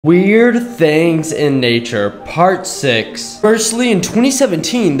Weird Things in Nature, Part 6. Firstly, in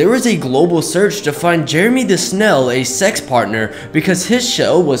 2017, there was a global search to find Jeremy the Snail a sex partner because his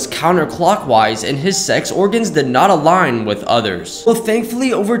shell was counterclockwise and his sex organs did not align with others. Well,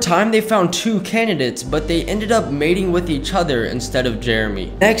 thankfully, over time, they found two candidates, but they ended up mating with each other instead of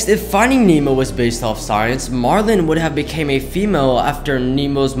Jeremy. Next, if Finding Nemo was based off science, Marlin would have become a female after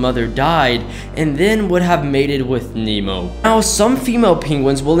Nemo's mother died and then would have mated with Nemo. Now, some female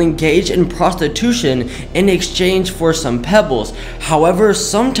penguins will engage in prostitution in exchange for some pebbles. However,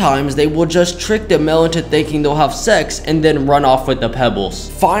 sometimes they will just trick the male into thinking they'll have sex and then run off with the pebbles.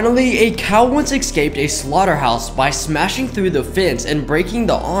 Finally, a cow once escaped a slaughterhouse by smashing through the fence and breaking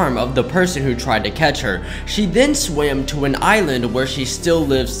the arm of the person who tried to catch her. She then swam to an island where she still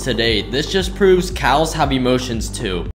lives today. This just proves cows have emotions too.